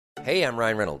Hey, I'm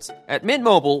Ryan Reynolds. At Mint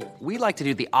Mobile, we like to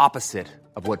do the opposite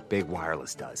of what Big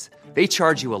Wireless does. They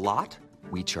charge you a lot,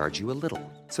 we charge you a little.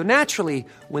 So naturally,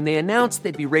 when they announced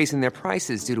they'd be raising their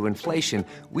prices due to inflation,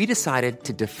 we decided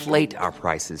to deflate our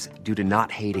prices due to not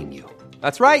hating you.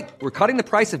 That's right. We're cutting the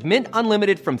price of Mint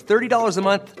Unlimited from $30 a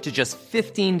month to just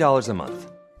 $15 a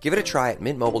month. Give it a try at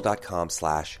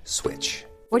mintmobile.com/switch.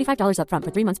 $45 up front for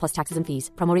 3 months plus taxes and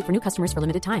fees. Promo rate for new customers for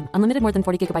limited time. Unlimited more than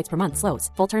 40 gigabytes per month. Slows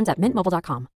full terms at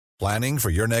mintmobile.com. Planning for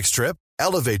your next trip?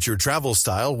 Elevate your travel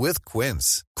style with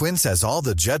Quince. Quince has all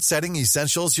the jet-setting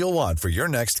essentials you'll want for your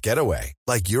next getaway,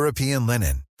 like European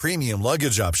linen, premium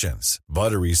luggage options,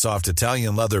 buttery soft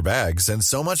Italian leather bags, and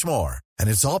so much more. And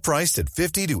it's all priced at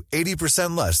 50 to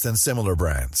 80% less than similar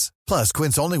brands. Plus,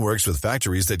 Quince only works with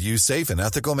factories that use safe and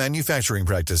ethical manufacturing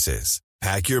practices.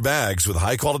 Pack your bags with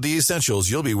high-quality essentials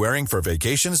you'll be wearing for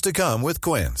vacations to come with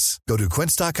Quince. Go to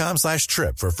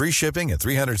quince.com/trip for free shipping and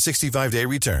 365-day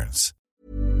returns.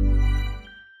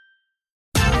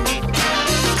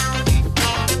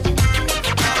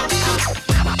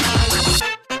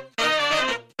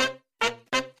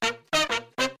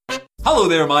 Hello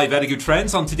there, my very good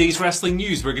friends. On today's wrestling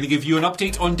news, we're going to give you an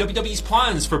update on WWE's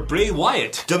plans for Bray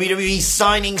Wyatt. WWE's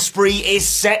signing spree is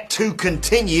set to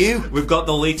continue. We've got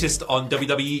the latest on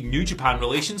WWE New Japan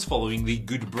relations following the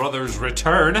Good Brothers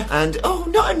return. And, oh,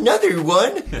 not another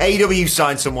one. AEW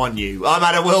signed someone new. I'm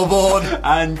Adam Wilborn.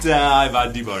 And I'm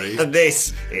Andy Murray. And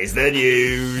this is the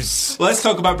news. Let's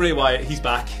talk about Bray Wyatt. He's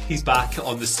back. He's back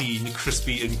on the scene,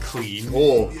 crispy and clean.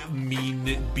 Oh.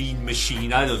 Mean bean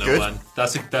machine. I don't know, Good. man.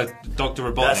 That's Dr.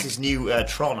 Robotnik. That's his new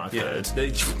Tron, I've heard.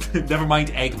 Never mind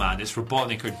Eggman, it's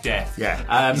Robotnik or death.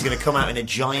 Yeah. He's going to come out in a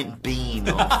giant bean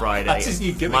on Friday. That's his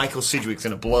new gimmick. Michael Sidgwick's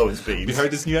going to blow his beans. Have you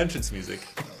heard his new entrance music?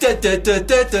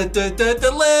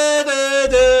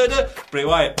 Bray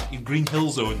Wyatt in Green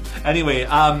Hill Zone. Anyway,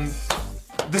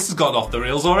 this has gone off the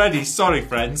rails already. Sorry,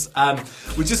 friends.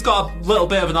 We just got a little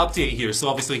bit of an update here. So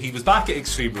obviously he was back at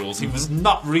Extreme Rules. He was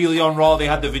not really on Raw. They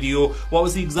had the video. What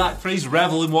was the exact phrase?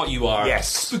 Revel in what you are. Yes.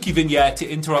 Spooky vignette. It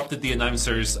interrupted the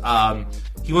announcers.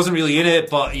 He wasn't really in it,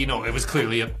 but you know it was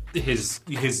clearly his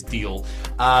deal.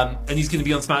 And he's going to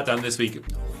be on SmackDown this week.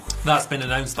 That's been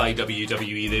announced by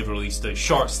WWE. They've released a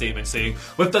short statement saying,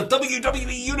 with the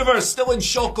WWE Universe still in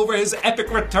shock over his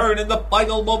epic return in the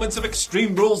final moments of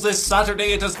Extreme Rules this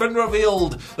Saturday, it has been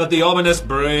revealed that the ominous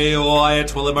Bray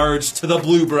Wyatt will emerge to the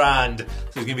blue brand. So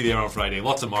he's going to be there on Friday.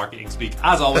 Lots of marketing speak.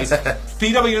 As always,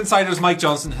 PW Insider's Mike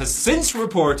Johnson has since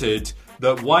reported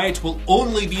that Wyatt will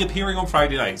only be appearing on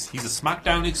Friday nights. He's a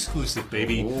SmackDown exclusive,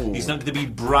 baby. Ooh. He's not going to be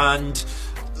brand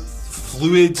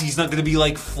fluid. He's not going to be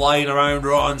like flying around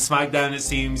Raw and SmackDown, it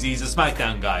seems. He's a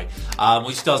SmackDown guy,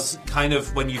 which does kind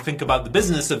of, when you think about the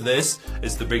business of this,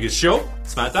 it's the biggest show,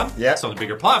 SmackDown. Yeah. It's on a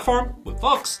bigger platform with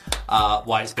Fox.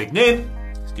 Wyatt's big name.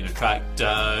 It's going to attract,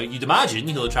 you'd imagine,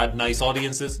 he'll attract nice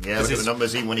audiences. Yeah, look at the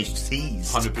numbers even when he's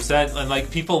teased. 100%. And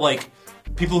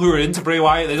people who are into Bray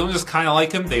Wyatt, they don't just kind of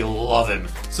like him, they love him.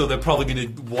 So they're probably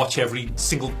going to watch every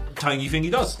single tiny thing he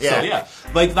does. Yeah. So yeah,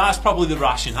 like that's probably the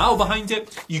rationale behind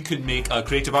it. You could make a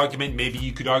creative argument. Maybe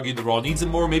you could argue the Raw needs him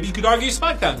more. Maybe you could argue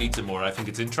SmackDown needs him more. I think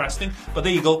it's interesting. But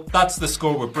there you go. That's the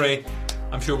score with Bray.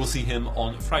 I'm sure we'll see him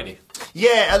on Friday.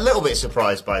 Yeah, a little bit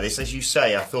surprised by this. As you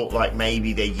say, I thought like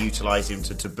maybe they utilised him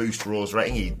to boost Raw's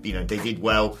rating. They did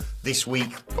well this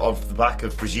week off the back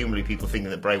of presumably people thinking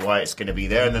that Bray Wyatt's going to be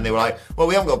there. And then they were like, well,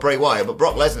 we haven't got Bray Wyatt, but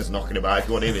Brock Lesnar's knocking about if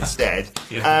you want him instead.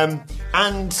 Yeah.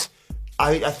 And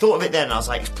I thought of it then, and I was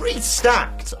like, it's pretty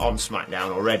stacked on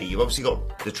SmackDown already. You've obviously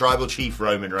got the Tribal Chief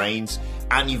Roman Reigns,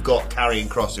 and you've got Karrion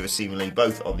Kross, who are seemingly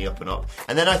both on the up and up.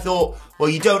 And then I thought, well,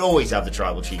 you don't always have the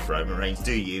Tribal Chief Roman Reigns,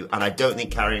 do you? And I don't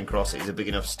think Karrion Kross is a big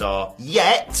enough star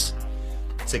yet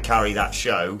to carry that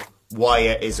show.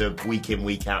 Wyatt is a week in,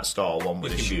 week out star, one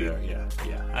would assume. Yeah.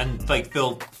 And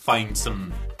they'll find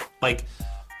some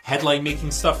headline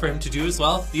making stuff for him to do as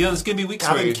well. There's going to be weeks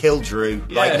where Haven't killed Drew.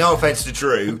 Yeah. No offence to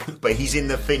Drew, but he's in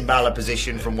the Finn Balor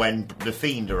position from when The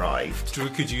Fiend arrived. Drew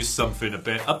could use something a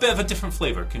bit of a different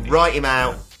flavour, couldn't he? Write him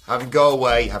out, have him go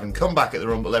away, have him come back at the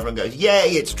Rumble, everyone goes,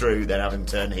 yay, it's Drew, then have him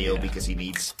turn heel because he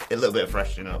needs a little bit of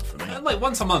freshening up for me. And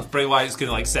once a month, Bray Wyatt's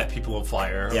going to set people on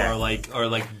fire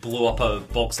or blow up a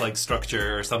box-like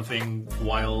structure or something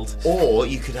wild. Or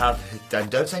you could have, and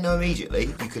don't say no immediately,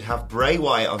 you could have Bray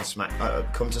Wyatt on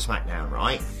come to SmackDown,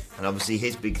 right? And obviously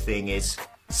his big thing is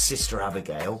Sister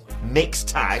Abigail. Mixed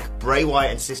tag, Bray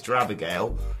Wyatt and Sister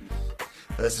Abigail.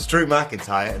 This is Drew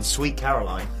McIntyre and Sweet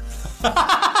Caroline.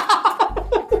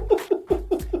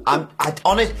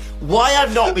 Why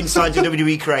I've not been signed to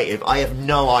WWE Creative, I have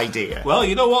no idea. Well,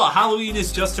 you know what? Halloween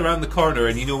is just around the corner,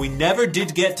 and we never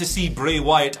did get to see Bray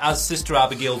Wyatt as Sister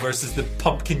Abigail versus the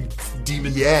pumpkin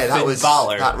demon. Yeah,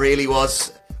 Balor. that really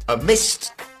was a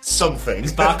missed something.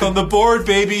 He's back on the board,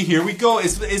 baby. Here we go.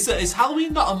 Is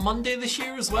Halloween not on Monday this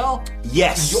year as well?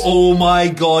 Yes. Oh my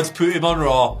God! Put him on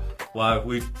Raw. Wow,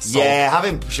 have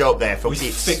him show up there for we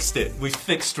fixed it. We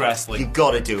fixed wrestling. You've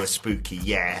got to do a spooky,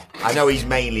 yeah. I know he's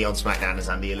mainly on SmackDown, as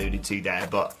Andy alluded to there,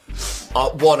 but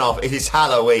one-off, it is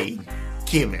Halloween.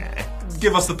 Give me it.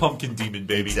 Give us the pumpkin demon,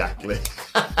 baby. Exactly.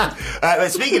 But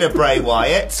speaking of Bray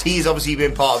Wyatt, he's obviously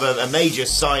been part of a major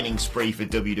signing spree for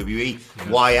WWE. Yeah.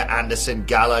 Wyatt, Anderson,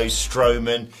 Gallows,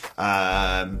 Strowman.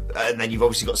 And then you've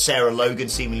obviously got Sarah Logan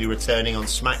seemingly returning on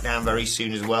SmackDown very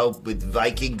soon as well with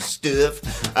Viking stuff.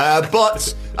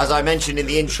 But, as I mentioned in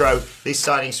the intro, this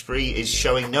signing spree is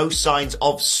showing no signs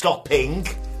of stopping.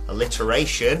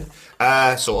 Alliteration.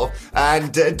 Sort of.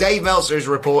 And Dave Meltzer is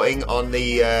reporting on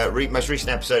the most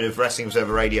recent episode of Wrestling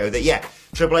Observer Radio that,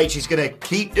 Triple H is going to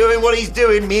keep doing what he's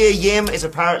doing. Mia Yim is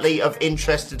apparently of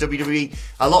interest to WWE.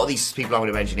 A lot of these people I'm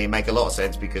going to mention here make a lot of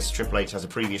sense because Triple H has a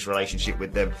previous relationship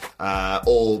with them,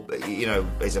 or,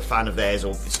 is a fan of theirs,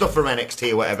 or stuff from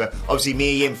NXT or whatever. Obviously,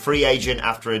 Mia Yim, free agent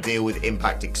after a deal with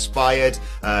Impact expired.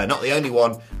 Not the only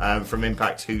one from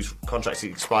Impact whose contracts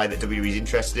expired that WWE is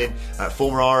interested in.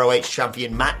 Former ROH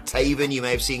champion Matt Taven, you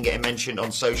may have seen getting mentioned on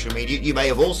social media. You may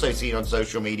have also seen on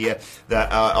social media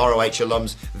that ROH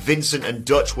alums Vincent and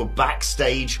Dutch were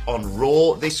backstage on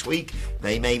Raw this week.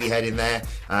 They may be heading there.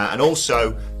 And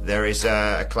also, there is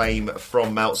a claim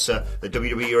from Meltzer that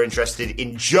WWE are interested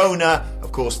in Jonah,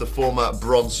 of course, the former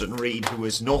Bronson Reed, who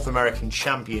was North American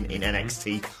champion in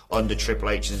NXT under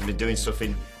Triple H, and has been doing stuff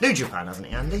in New Japan, hasn't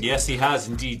he, Andy? Yes, he has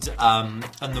indeed. And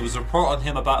there was a report on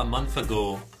him about a month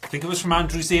ago. I think it was from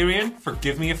Andrew Zarian.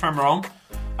 Forgive me if I'm wrong.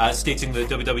 Stating that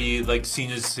WWE seen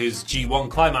his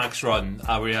G1 Climax run,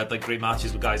 where he had great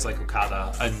matches with guys like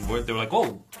Okada, and they were like,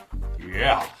 oh,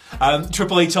 yeah.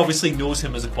 Triple H obviously knows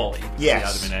him as a quality.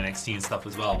 Yes. He had him in NXT and stuff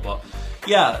as well, but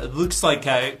yeah, it looks like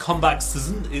comeback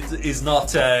season is not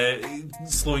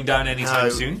slowing down anytime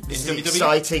soon. It's in WWE.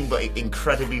 Exciting, but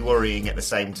incredibly worrying at the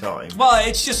same time. Well,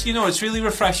 it's just, it's really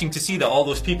refreshing to see that all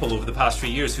those people over the past 3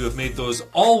 years who have made those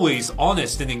always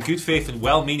honest and in good faith and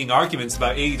well-meaning arguments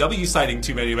about AEW signing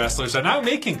too many wrestlers are now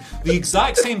making the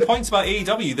exact same points about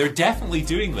AEW. They're definitely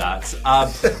doing that.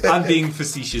 I'm being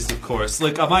facetious, of course.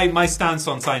 My stance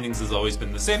on signings has always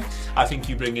been the same. I think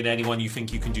you bring in anyone you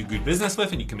think you can do good business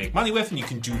with and you can make money with and you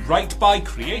can do right by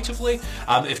creatively.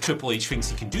 If Triple H thinks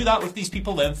he can do that with these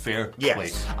people, then fair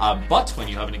play. But when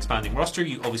you have an expanding roster,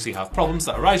 you obviously have problems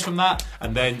that arise from that,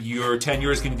 and then your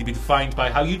tenure is going to be defined by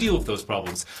how you deal with those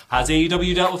problems. Has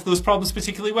AEW dealt with those problems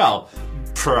particularly well?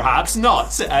 Perhaps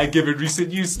not, given recent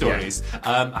news stories.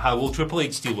 How will Triple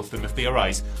H deal with them if they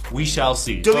arise? We shall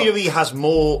see. WWE has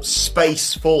more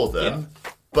space for them.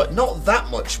 But not that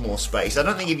much more space. I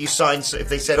don't think if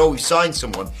they said, we signed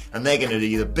someone and they're going to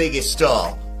be the biggest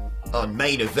star on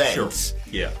main events. Sure.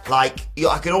 Yeah. I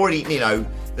could already,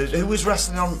 who was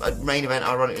wrestling on main event,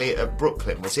 ironically, at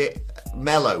Brooklyn? Was it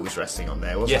Mello was wrestling on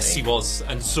there, wasn't he? Yes, he was.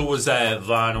 And so was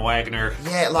Van Wagner.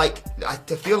 Yeah, I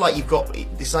feel like you've got,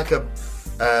 it's like a,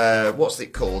 what's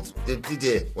it called?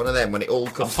 One of them when it all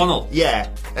comes. A funnel. Yeah,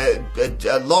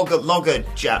 a log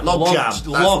jam.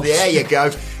 There you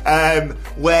go.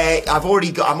 Where I'm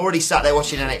already sat there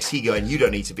watching NXT going, you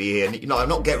don't need to be here. I'm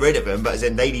not get rid of them, but as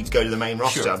in they need to go to the main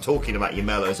roster. Sure. I'm talking about your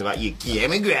Mellos, about your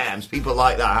Grahams, people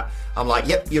like that. I'm like,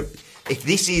 if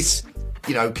this is,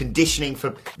 conditioning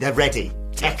for, they're ready.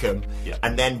 Tech them,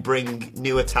 and then bring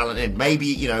newer talent in.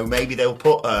 Maybe they'll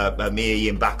put Mia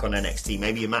Yim back on NXT.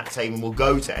 Maybe Matt Taven will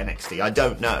go to NXT. I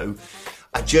don't know.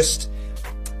 I'd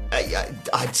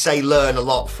say learn a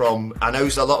lot from. I know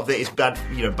a lot of it is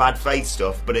bad faith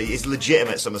stuff, but it is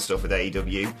legitimate. Some of the stuff with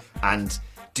AEW. And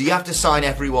do you have to sign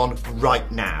everyone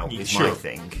right now? Is my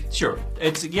thing. Sure,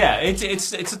 it's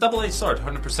a double-edged sword,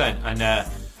 100%, and.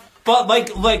 But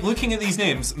looking at these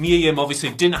names, Mia Yim obviously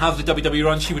didn't have the WWE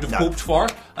run she would have hoped for.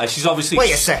 She's obviously...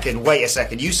 Wait a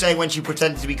second. You say when she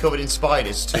pretended to be covered in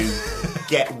spiders to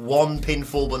get one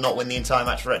pinfall but not win the entire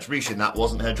match for Retribution, that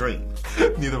wasn't her dream?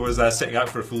 Neither was sitting out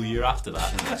for a full year after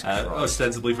that,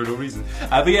 ostensibly for no reason.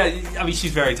 But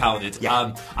she's very talented.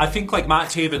 Yeah. I think Matt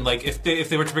Taven, if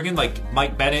they were to bring in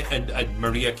Mike Bennett and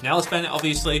Maria Kanellis-Bennett,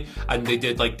 obviously, and they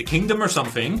did The Kingdom or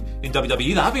something in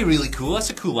WWE, that'd be really cool. That's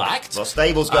a cool act. Well,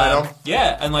 stables going on.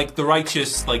 Yeah, and the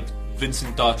righteous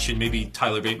Vincent Dutch and maybe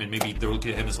Tyler Bateman, maybe they're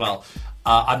looking at him as well.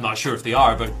 I'm not sure if they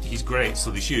are, but he's great,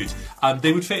 so they should.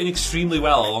 They would fit in extremely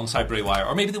well alongside Bray Wyatt,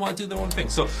 or maybe they want to do their own thing.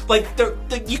 So, like,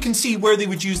 you can see where they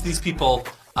would use these people.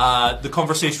 The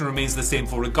conversation remains the same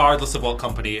for regardless of what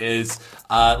company it is.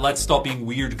 Let's stop being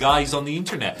weird guys on the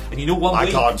internet. And you know one way...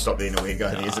 I can't stop being a weird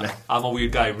guy on the internet. I'm a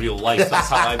weird guy in real life. That's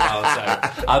how I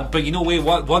balance out. But you know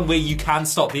one way you can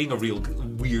stop being a real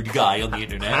weird guy on the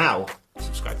internet. How?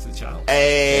 Subscribe to the channel.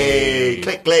 Hey,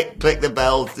 click the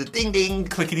bell, the ding ding.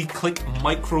 Clickety click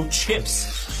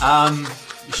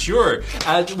microchips. Sure.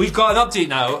 We've got an update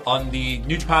now on the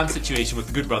New Japan situation with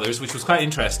the Good Brothers, which was quite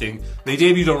interesting. They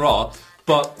debuted on Raw,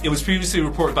 but it was previously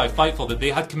reported by Fightful that they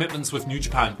had commitments with New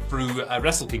Japan through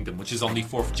Wrestle Kingdom, which is on the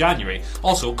 4th of January.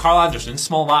 Also, Carl Anderson,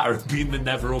 small matter of being the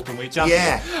never openweight champion.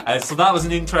 Yeah. So that was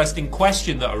an interesting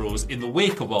question that arose in the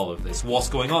wake of all of this. What's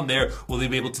going on there? Will they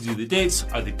be able to do the dates?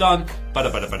 Are they done?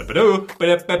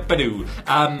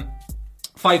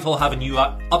 Fightful have a new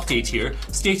update here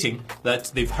stating that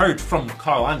they've heard from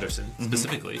Carl Anderson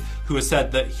specifically, who has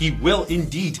said that he will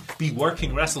indeed be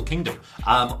working Wrestle Kingdom.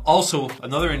 Also,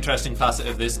 another interesting facet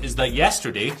of this is that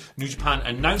yesterday New Japan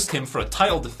announced him for a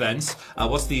title defense.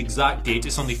 What's the exact date?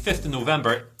 It's on the 5th of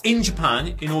November in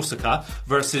Japan, in Osaka,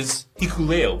 versus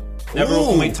Hikuleo. Never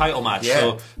openweight title match. Yeah.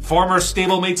 So former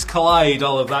stablemates collide,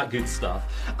 all of that good stuff.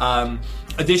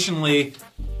 Additionally,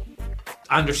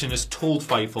 Anderson has told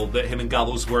Fightful that him and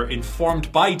Gallows were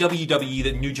informed by WWE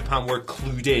that New Japan were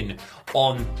clued in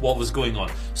on what was going on.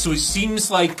 So it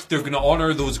seems like they're going to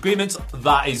honour those agreements.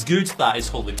 That is good. That is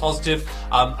totally positive.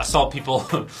 I saw people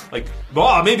like,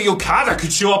 oh, maybe Okada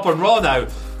could show up on Raw now.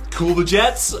 Cool the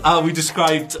Jets. We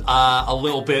described a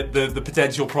little bit the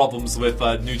potential problems with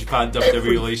New Japan WWE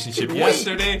relationship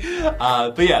yesterday.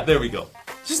 But yeah, there we go.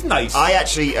 Just nice. I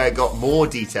actually got more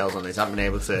details on this. I haven't been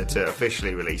able to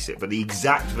officially release it, but the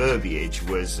exact verbiage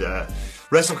was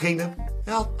Wrestle Kingdom.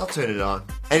 I'll turn it on.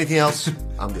 Anything else?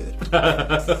 I'm good.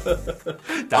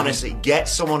 Honestly, get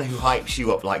someone who hypes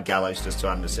you up like Gallows does to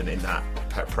Anderson in that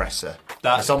presser.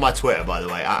 It's on my Twitter, by the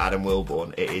way, at Adam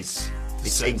Wilborn. It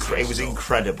was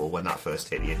incredible when that first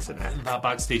hit the internet. That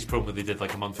backstage promo they did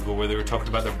like a month ago where they were talking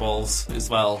about their balls as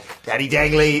well. Daddy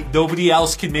Dangley. Nobody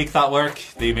else can make that work.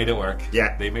 They made it work.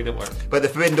 Yeah. They made it work. But the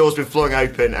forbidden door's been flung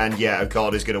open, and yeah,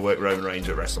 Okada's going to work Roman Reigns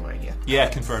at WrestleMania. Yeah,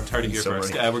 confirmed. Heard it here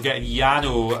first. We're getting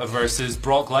Yano versus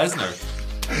Brock Lesnar.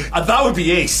 And that would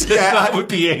be ace. Yeah, that would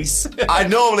be ace. I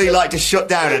normally like to shut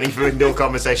down any forbidden door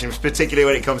conversations, particularly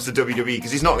when it comes to WWE,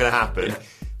 because it's not going to happen.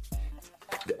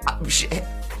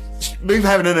 Move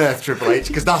heaven and earth, Triple H,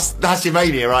 because that's your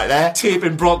mania right there.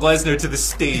 Taping Brock Lesnar to the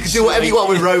stage. You can do whatever you want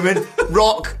with Roman,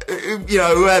 Rock,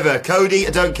 whoever, Cody, I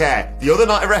don't care. The other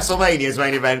night of WrestleMania's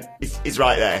main event is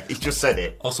right there. He's just said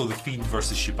it. Also, The Fiend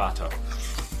versus Shibata.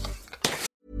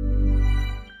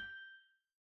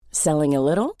 Selling a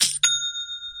little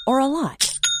or a lot?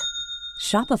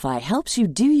 Shopify helps you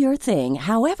do your thing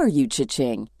however you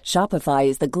cha-ching. Shopify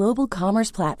is the global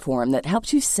commerce platform that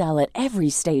helps you sell at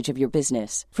every stage of your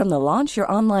business. From the launch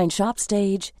your online shop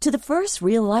stage to the first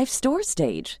real-life store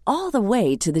stage, all the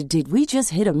way to the did we just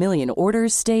hit a million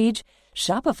orders stage.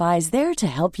 Shopify's there to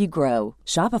help you grow.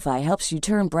 Shopify helps you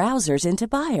turn browsers into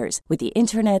buyers with the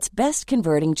internet's best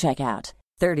converting checkout.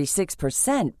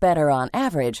 36% better on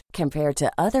average compared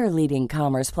to other leading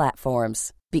commerce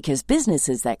platforms. Because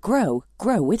businesses that grow,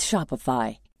 grow with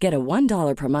Shopify. Get a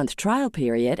 $1 per month trial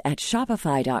period at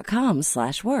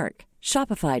shopify.com/work.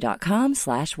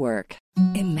 Shopify.com/work.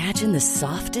 Imagine the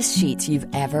softest sheets you've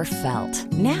ever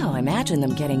felt. Now imagine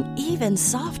them getting even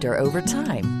softer over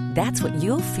time. That's what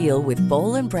you'll feel with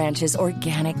Boll & Branch's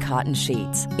organic cotton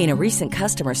sheets. In a recent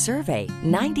customer survey,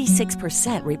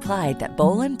 96% replied that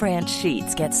Boll & Branch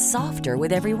sheets get softer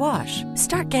with every wash.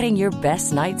 Start getting your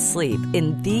best night's sleep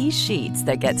in these sheets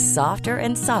that get softer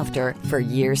and softer for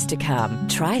years to come.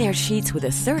 Try their sheets with a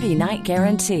 30-night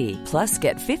guarantee. Plus,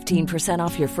 get 15%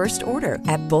 off your first order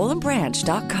at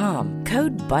bollandbranch.com.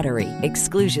 Code BUTTERY.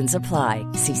 Exclusions apply.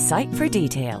 See site for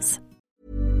details.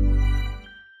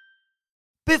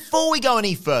 Before we go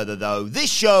any further, though, this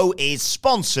show is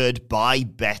sponsored by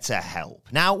BetterHelp.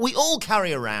 Now, we all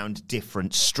carry around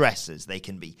different stressors. They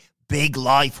can be big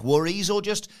life worries or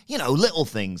just, little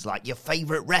things like your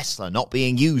favourite wrestler not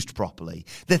being used properly.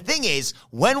 The thing is,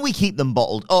 when we keep them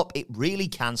bottled up, it really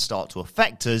can start to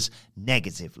affect us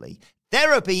negatively.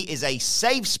 Therapy is a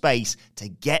safe space to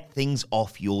get things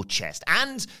off your chest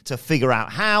and to figure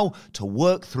out how to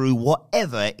work through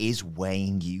whatever is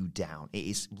weighing you down. It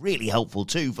is really helpful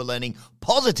too for learning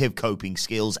positive coping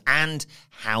skills, and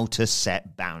how to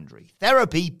set boundary.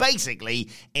 Therapy basically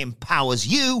empowers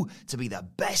you to be the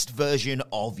best version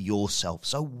of yourself.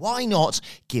 So why not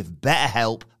give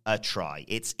BetterHelp a try?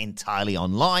 It's entirely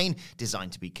online,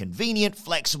 designed to be convenient,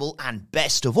 flexible, and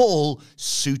best of all,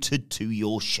 suited to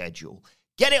your schedule.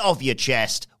 Get it off your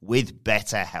chest with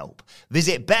BetterHelp.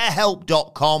 Visit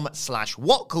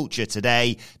betterhelp.com/whatculture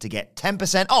today to get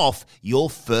 10% off your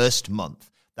first month.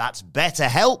 That's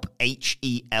BetterHelp,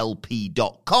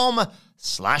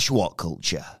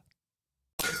 HELP.com/whatculture.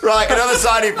 Right, another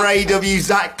signing for AEW,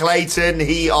 Zach Clayton.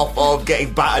 He off of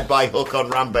getting battered by Hook on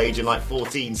Rampage in like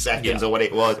 14 seconds or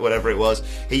whatever it was.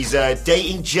 He's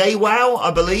dating JWoww,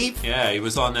 I believe. Yeah, he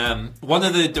was on one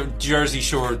of the Jersey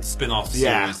Shore spin-off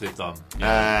series they've done.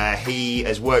 Yeah. He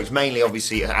has worked mainly,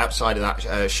 obviously, outside of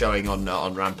that showing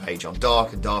on Rampage, on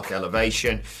Dark and Dark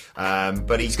Elevation.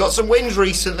 But he's got some wins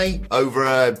recently over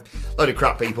a load of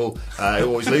crap people who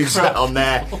always lose on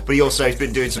there. But he also has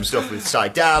been doing some stuff with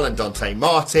Seidel and Dante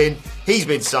Martin. He's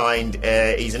been signed.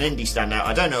 He's an indie standout.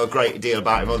 I don't know a great deal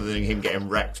about him other than him getting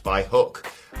wrecked by Hook.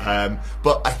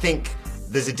 But I think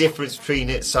there's a difference between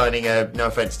it signing no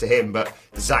offence to him, but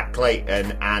Zach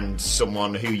Clayton and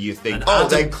someone who you think...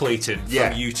 Adam Clayton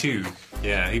from U2.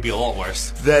 Yeah, he'd be a lot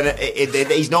worse. Then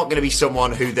he's not going to be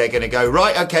someone who they're going to go,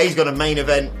 right, okay, he's got a main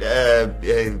event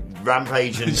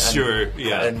Rampage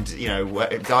and you know,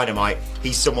 Dynamite.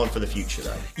 He's someone for the future,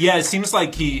 though. Yeah, it seems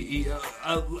like he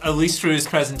at least through his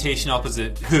presentation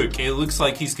opposite Hook, it looks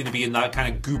like he's going to be in that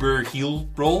kind of goober heel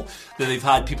role that they've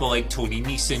had people like Tony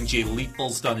Neeson, Jay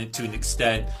Lethal's done it to an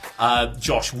extent.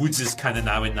 Josh Woods is kind of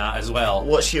now in that as well.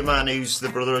 What's your man who's the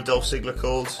brother of Dolph Ziggler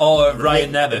called? Oh,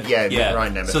 Ryan Nemeth. Yeah,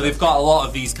 Ryan Nemeth. So they've got a lot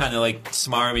of these kind of like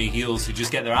smarmy heels who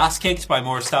just get their ass kicked by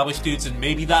more established dudes, and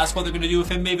maybe that's what they're going to do with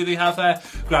him. Maybe they have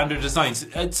grander designs.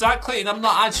 Zach Clayton, I'm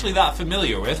not actually that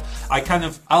familiar with. I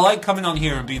like coming on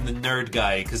here and being the nerd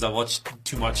guy because I watched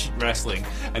too much wrestling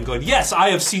and going, yes, I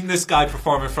have seen this guy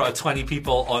perform in front of 20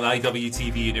 people on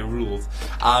IWTV and it rules.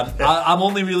 I'm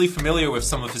only really familiar with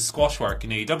some of his squash work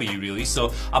in AEW, really,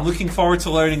 so I'm looking forward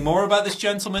to learning more about this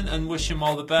gentleman and wish him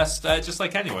all the best, just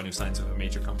like anyone who signs with a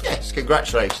major company. Yes,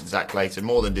 congratulations, Zach Clayton,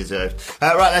 more than deserved.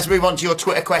 Right, let's move on to your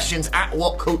Twitter questions at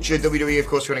WhatCultureWWE. Of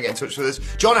course, if you want to get in touch with us.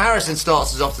 John Harrison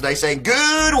starts us off today saying,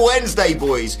 good Wednesday,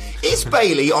 boys. Is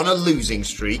Bayley on a losing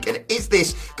streak, and is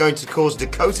this going to cause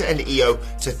Dakota and Io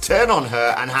to turn on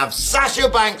her and have Sasha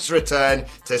Banks return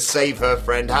to save her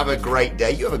friend? Have a great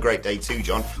day. You have a great day too,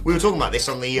 John. We were talking about this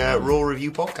on the Raw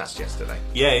Review podcast yesterday.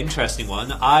 Yeah, interesting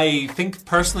one. I think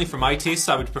personally, for my tastes,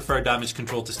 I would prefer Damage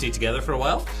Control to stay together for a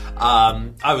while.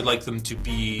 I would like them to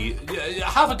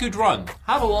have a good run,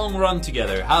 have a long run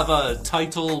together, have a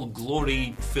title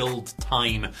glory-filled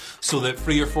time, so that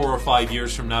 3 or 4 or 5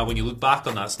 years from now, when you look back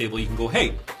on that stable, you can go,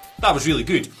 hey, that was really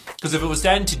good. Because if it was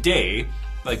done today,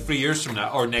 like 3 years from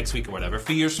now, or next week or whatever,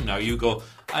 3 years from now, you go,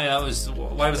 why was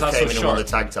that so short? Won the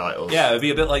tag titles. Yeah, it'd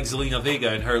be a bit like Zelina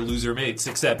Vega and her loser mates,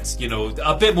 except, you know,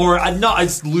 a bit more, not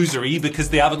as losery, because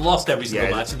they haven't lost every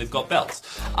single match and they've got belts.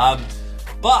 But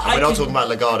we're not talking about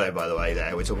Legado, by the way,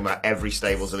 there. We're talking about every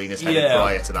stable Zelina's had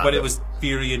prior to that. But it was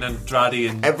Theory and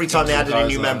Andrade and... Every time they added a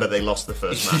new member, they lost the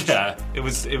first match. Yeah, it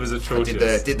was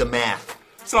atrocious. Did the math.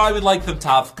 So I would like them to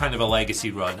have kind of a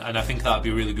legacy run, and I think that would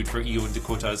be really good for Io and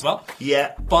Dakota as well.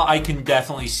 Yeah. But I can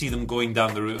definitely see them going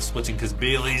down the route of splitting, because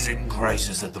Bayley's in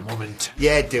crisis at the moment.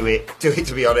 Yeah, do it. Do it,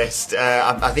 to be honest.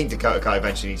 I think Dakota Kai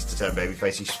eventually needs to turn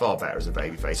babyface. He's far better as a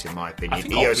babyface, in my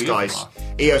opinion. Io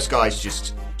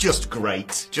Sky's just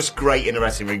great. Just great in the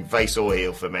wrestling ring, face or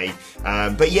heel for me.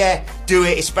 But yeah, do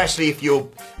it, especially if your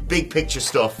big picture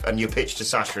stuff and your pitch to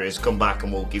Sasha is come back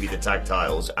and we'll give you the tag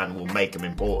titles and we'll make them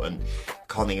important.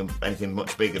 Can't think of anything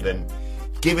much bigger than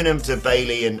giving them to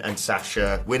Bayley and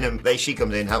Sasha, win them. She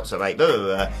comes in, helps her mate.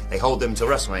 They hold them to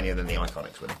WrestleMania, then the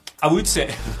Iconics win. I would say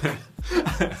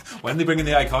when they bring in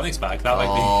the Iconics back, that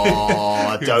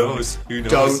might be. Who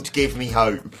knows? Don't give me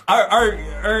hope.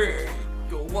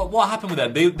 What happened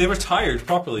with them? They retired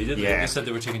properly, didn't they? They said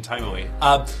they were taking time away.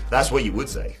 That's what you would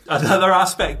say. Another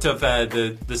aspect of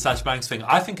the Sasha Banks thing,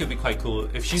 I think it'd be quite cool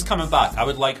if she's coming back. I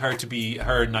would like her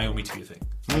and Naomi to be a thing.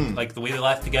 Like the way they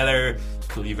left together,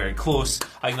 clearly very close.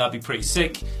 I think that'd be pretty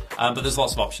sick. But there's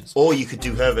lots of options. Or you could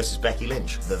do her versus Becky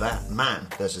Lynch, the man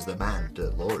versus the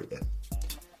Mandalorian.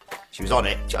 She was on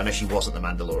it. I know she wasn't the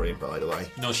Mandalorian, by the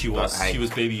way. No, she was. She was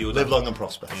Baby Yoda. Live long and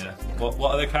prosper. Yeah.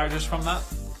 What other characters from that?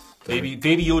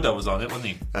 Baby Yoda was on it, wasn't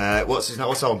he? What's that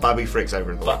one? Babu Frick's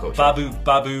over in the local Babu.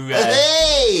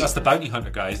 Hey! That's the bounty hunter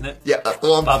guy, isn't it? Yeah, that's the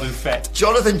one. Babu Fett.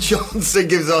 Jonathan Johnson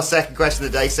gives us our second question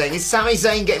of the day, saying, is Sami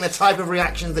Zayn getting the type of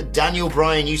reactions that Daniel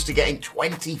Bryan used to get in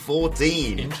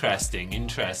 2014? Interesting.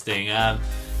 I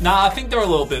think they're a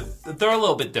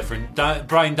little bit different.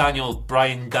 Danielson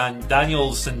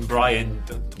Bryan.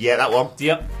 Yeah, that one.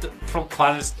 Yep, from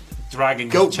Planet's Dragon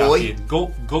Goat champion.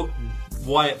 Goat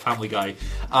Wyatt family guy.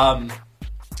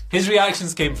 His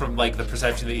reactions came from like the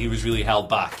perception that he was really held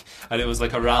back, and it was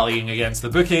like a rallying against the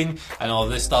booking and all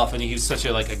this stuff. And he was such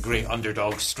a great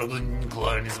underdog, struggling,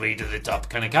 clawing his way to the top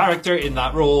kind of character in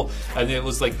that role. And it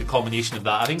was like the combination of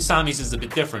that. I think Sami's is a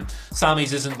bit different.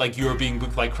 Sami's isn't like you're being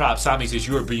booked like crap. Sami's is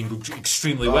you're being booked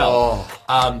extremely well,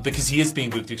 because he is being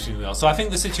booked extremely well. So I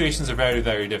think the situations are very,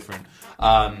 very different.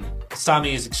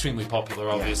 Sami is extremely popular,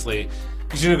 obviously. Yeah.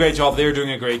 He's doing a great job. They're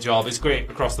doing a great job. It's great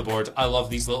across the board. I love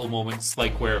these little moments,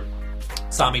 like where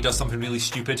Sami does something really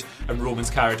stupid and Roman's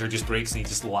character just breaks and he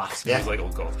just laughs. Yeah. He's like, oh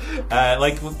god.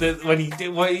 When he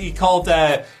called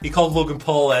Logan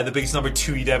Paul the biggest number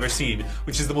 2 he'd ever seen,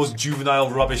 which is the most juvenile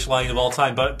rubbish line of all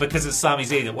time. But because it's Sami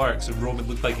Zayn, it works. And Roman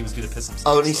looked like he was going to piss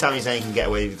himself. Only Sami Zayn can get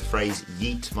away with the phrase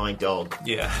 "yeet my dog."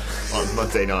 Yeah. On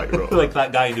Monday Night Raw. Like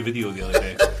that guy in the video the other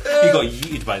day. He got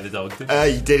yeeted by the dog, didn't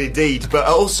he? He did indeed. But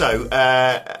also, we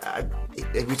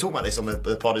talked about this on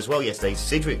the pod as well yesterday.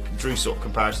 Sidgwick drew sort of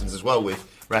comparisons as well with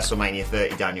WrestleMania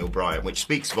 30 Daniel Bryan, which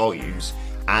speaks volumes.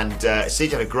 And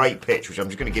Sidge had a great pitch, which I'm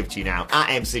just going to give to you now. At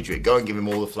M. Sidgwick, go and give him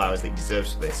all the flowers that he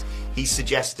deserves for this. He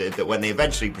suggested that when they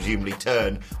eventually presumably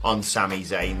turn on Sami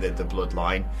Zayn, the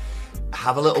bloodline,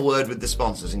 have a little word with the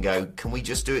sponsors and go, can we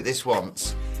just do it this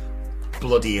once?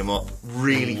 Bloody him up.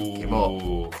 Really fuck him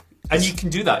up. And you can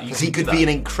do that. Because he could be an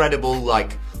incredible,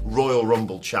 Royal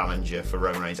Rumble challenger for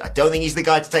Roman Reigns. I don't think he's the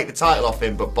guy to take the title off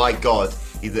him, but by God,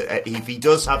 if he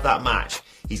does have that match,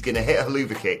 he's going to hit a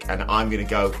haluva kick, and I'm going to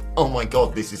go, oh my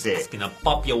God, this is it. It's going to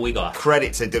pop your wig off.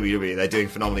 Credit to WWE, they're doing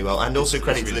phenomenally well. And also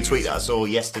credit to the tweet that I saw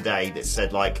yesterday that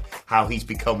said, how he's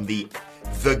become the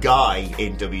guy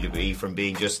in WWE from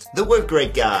being just the work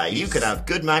great guy. You can have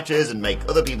good matches and make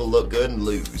other people look good and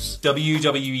lose.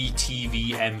 WWE TV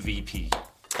MVP.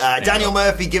 Daniel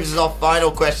Murphy gives us our final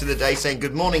question of the day, saying,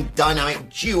 good morning, dynamic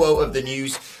duo of the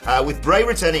news. With Bray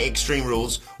returning Extreme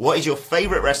Rules, what is your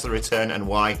favourite wrestler return and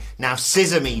why? Now,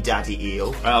 scissor me, Daddy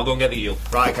Eel. I'll go and get the eel.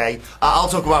 Right, okay. I'll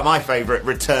talk about my favourite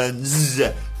returns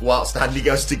whilst Andy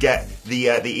goes to get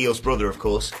the Eel's brother, of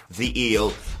course, the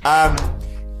Eel.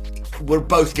 We're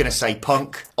both going to say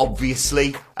Punk,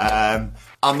 obviously. I'm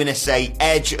going to say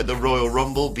Edge at the Royal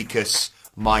Rumble because...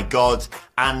 my God.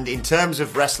 And in terms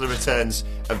of wrestler returns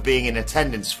of being in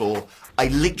attendance for, I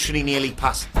literally nearly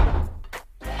passed...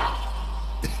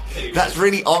 That's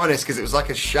really ominous because it was like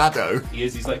a shadow.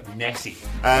 He's like Nessie.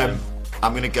 I'm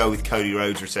going to go with Cody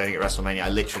Rhodes returning at WrestleMania. I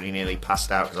literally nearly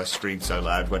passed out because I screamed so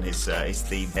loud when his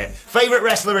theme hit. Favourite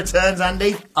wrestler returns,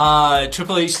 Andy?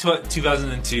 Triple H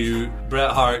 2002,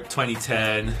 Bret Hart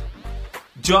 2010...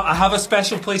 I have a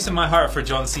special place in my heart for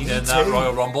John Cena in that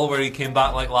Royal Rumble where he came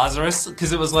back like Lazarus,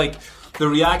 because it was like the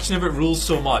reaction of it rules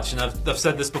so much, and I've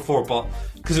said this before, but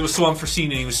because it was so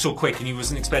unforeseen and he was so quick and he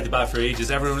wasn't expected back for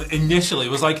ages, everyone initially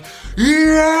was like,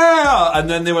 yeah, and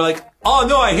then they were like, oh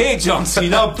no, I hate John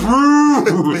Cena.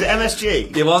 Was it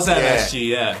MSG? It was MSG,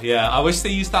 yeah. I wish they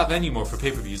used that venue more for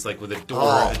pay-per-views, like with a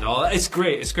door and all that. It's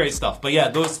great stuff. But yeah,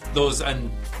 those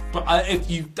and if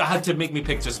you had to make me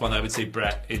pick just one, I would say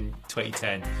Bret in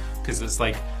 2010, because it's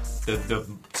like the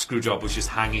screw job was just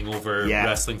hanging over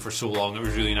wrestling for so long. It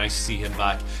was really nice to see him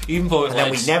back. Even though then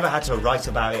we never had to write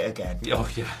about it again. Oh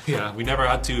yeah. We never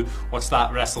had to watch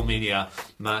that WrestleMania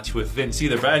match with Vince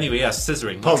either. But anyway,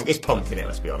 scissoring. Punk. It's Punk in it.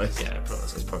 Let's be honest. Yeah,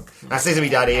 it's Punk. Now scissor me,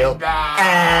 Daddy Eel.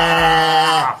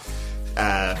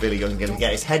 Billy Gunn going to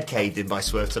get his head caved in by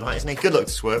Swerve tonight, isn't he? Good luck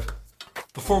to Swerve.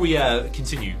 Before we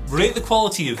continue, rate the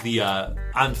quality of the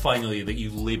and finally that you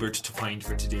laboured to find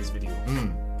for today's video.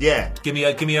 Yeah. Give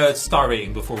me a star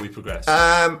rating before we progress.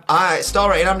 Star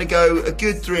rating, I'm going to go a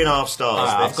good 3.5 stars.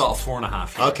 I've got a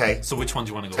 4.5 here. Okay. So which one do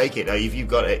you want to go Take it. No, you've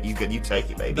got it. You take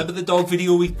it, baby. Remember the dog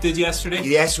video we did yesterday?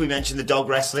 Yes, we mentioned the dog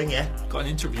wrestling, yeah. Got an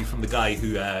interview from the guy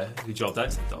who jobbed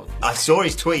out to the dog. I saw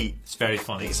his tweet. It's very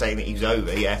funny. Saying that he was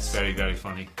over, yes. Very, very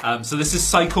funny. So this is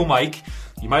Psycho Mike.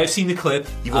 You might have seen the clip.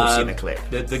 You've all seen the clip.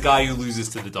 The guy who loses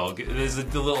to the dog. There's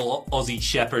the little Aussie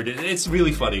shepherd. It's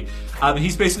really funny.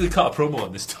 He's basically cut a promo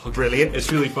on this dog. Brilliant.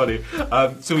 It's really funny.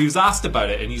 So he was asked about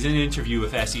it, and he's in an interview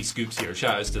with SE Scoops here.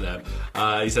 Shout outs to them.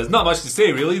 He says, not much to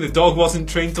say, really. The dog wasn't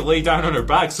trained to lay down on her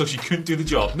back, so she couldn't do the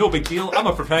job. No big deal. I'm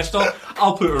a professional.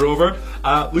 I'll put her over.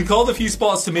 We called a few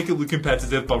spots to make it look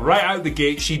competitive, but right out the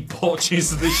gate, she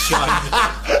botches the shine.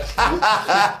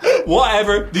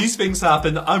 Whatever, these things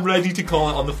happen. I'm ready to call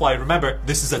it on the fly. Remember,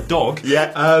 this is a dog.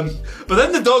 Yeah. But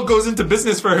then the dog goes into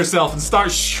business for herself and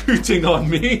starts shooting on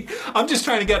me. I'm just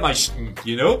trying to get my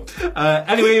you know?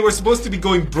 Anyway, we're supposed to be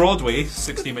going Broadway,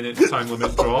 60-minute time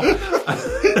limit draw.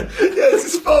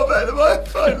 This is far better than mine,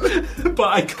 finally. But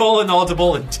I call an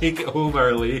audible and take it home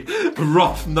early.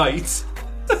 Rough night.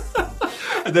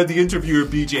 And then the interviewer,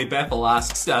 BJ Bethel,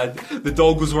 asks, the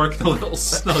dog was working a little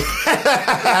snug.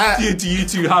 Do you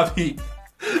two have heat?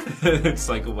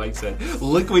 Psycho Mike said,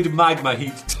 liquid magma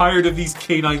heat. Tired of these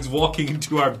canines walking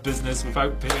into our business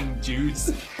without paying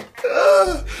dues.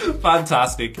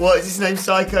 Fantastic. What is his name?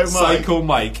 Psycho Mike? Psycho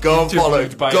Mike. Go and follow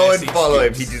him. Go and follow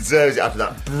him. He Studios. deserves it after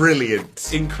that.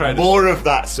 Brilliant. Incredible. More of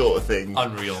that sort of thing.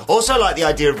 Unreal. Also like the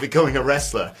idea of becoming a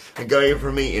wrestler and going in for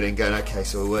a meeting and going, okay,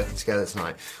 so we're working together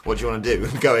tonight. What do you want to do?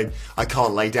 And going, I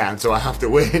can't lay down, so I have to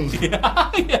win.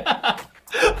 Yeah.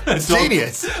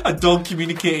 Genius. A dog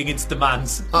communicating its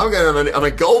demands. I'm going on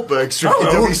a Goldberg strike in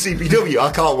Hello. WCPW.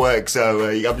 I can't work, so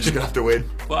I'm just going to have to win.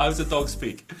 Well, how does a dog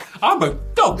speak? I'm a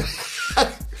dog.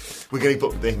 We're going to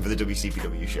put him for the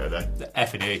WCPW show, though. The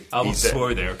F&A. I will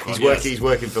swear there. He's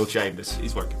working Phil Chambers.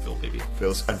 He's working Phil, baby.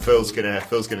 Phil's gonna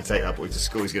take that boy to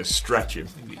school. He's gonna stretch him.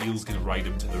 The eel's going to ride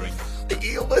him to the ring. The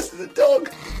eel versus the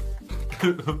dog.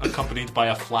 Accompanied by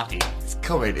a flatty. It's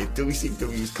coming.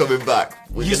 WCW's coming back.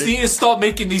 You just need to stop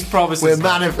making these promises. We're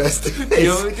manifesting this.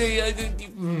 You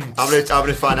I'm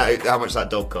gonna find out how much that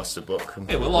dog costs a book.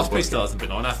 Hey, Will Ospreay still hasn't been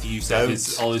on after you said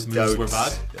all his moves were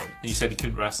bad. Don't. And you said he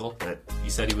couldn't wrestle. Don't. You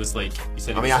said he was like.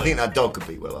 I think that dog could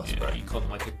beat Will Ospreay. Yeah, you called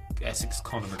him like a Essex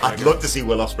Conor McGregor. I'd love to see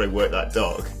Will Ospreay work that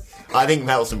dog. I think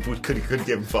Melson could give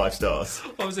him 5 stars.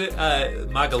 What was it?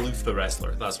 Magaluf the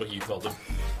wrestler. That's what you called him.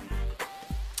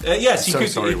 Yes, you So could.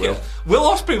 sorry, Will. Will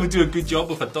Ospreay would do a good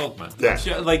job with a dog, man. Yeah.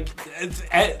 Like,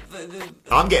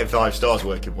 I'm getting 5 stars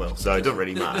working Will, so it doesn't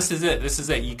really matter. This is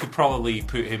it. You could probably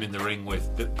put him in the ring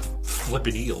with the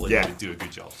flipping eel and he would do a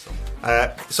good job. So.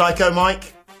 Psycho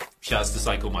Mike. Shouts to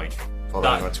Psycho Mike.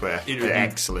 Follow him on Twitter. Interview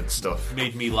Excellent stuff.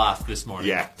 Made me laugh this morning.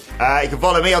 Yeah. You can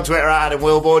follow me on Twitter at Adam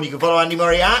Wilborn. You can follow Andy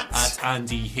Murray At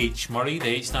Andy H. Murray. The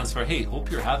H stands for hey,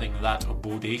 hope you're having that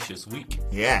bodacious week.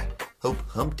 Yeah. Hope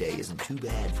Hump Day isn't too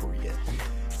bad for you.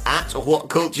 At What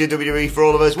Culture WWE for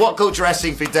all of us. What Culture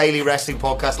Wrestling for Daily Wrestling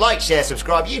Podcast. Like, share,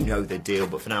 subscribe. You know the deal.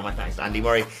 But for now, my thanks to Andy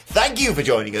Murray. Thank you for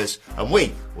joining us. And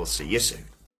we will see you soon.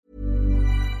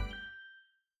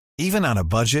 Even on a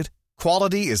budget,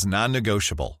 quality is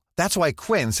non-negotiable. That's why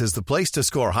Quince is the place to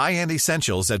score high-end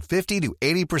essentials at 50 to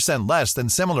 80% less than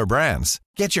similar brands.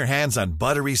 Get your hands on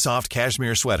buttery soft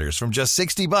cashmere sweaters from just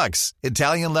 $60,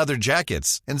 Italian leather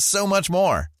jackets, and so much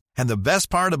more. And the best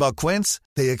part about Quince,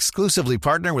 they exclusively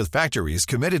partner with factories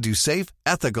committed to safe,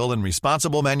 ethical, and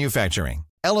responsible manufacturing.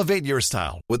 Elevate your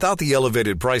style without the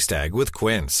elevated price tag with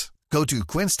Quince. Go to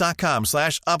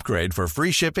quince.com/upgrade for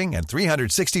free shipping and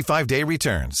 365-day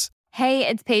returns. Hey,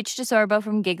 it's Paige DeSorbo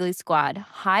from Giggly Squad.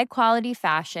 High quality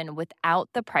fashion without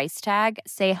the price tag.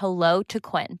 Say hello to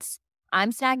Quince.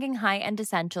 I'm snagging high-end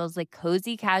essentials like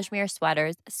cozy cashmere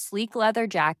sweaters, sleek leather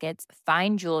jackets,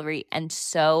 fine jewelry, and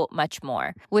so much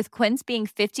more. With Quince being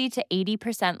 50 to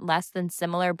 80% less than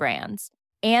similar brands.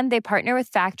 And they partner with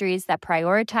factories that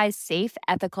prioritize safe,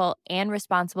 ethical, and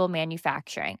responsible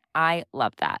manufacturing. I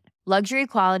love that. Luxury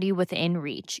quality within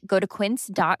reach. Go to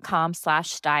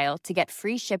quince.com/style to get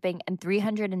free shipping and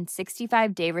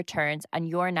 365-day returns on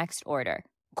your next order.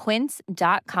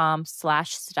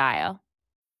 Quince.com/style.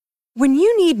 When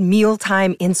you need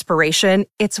mealtime inspiration,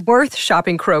 it's worth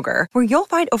shopping Kroger, where you'll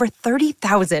find over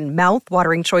 30,000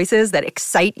 mouth-watering choices that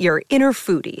excite your inner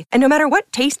foodie. And no matter what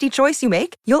tasty choice you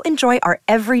make, you'll enjoy our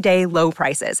everyday low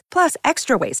prices, plus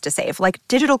extra ways to save, like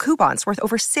digital coupons worth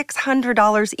over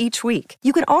 $600 each week.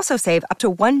 You can also save up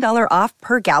to $1 off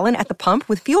per gallon at the pump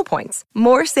with fuel points.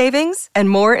 More savings and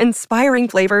more inspiring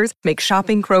flavors make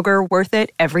shopping Kroger worth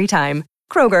it every time.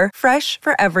 Kroger, fresh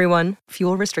for everyone.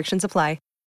 Fuel restrictions apply.